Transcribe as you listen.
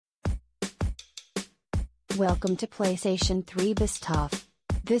Welcome to PlayStation 3 Bistov.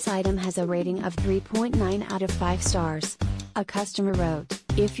 This item has a rating of 3.9 out of 5 stars. A customer wrote,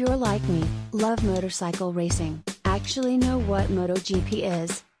 "If you're like me, love motorcycle racing, actually know what MotoGP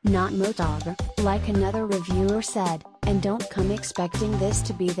is, not Motog, like another reviewer said, and don't come expecting this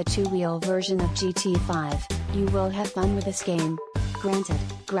to be the two-wheel version of GT5, you will have fun with this game. Granted,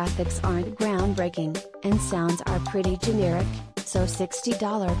 graphics aren't groundbreaking, and sounds are pretty generic, so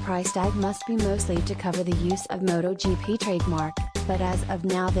 $60 price tag must be mostly to cover the use of MotoGP trademark, but as of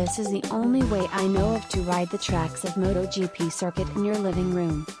now this is the only way I know of to ride the tracks of MotoGP circuit in your living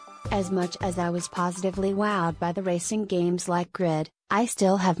room. As much as I was positively wowed by the racing games like Grid, I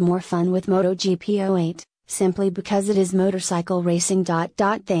still have more fun with MotoGP 08, simply because it is motorcycle racing.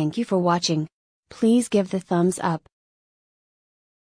 Thank you for watching. Please give the thumbs up,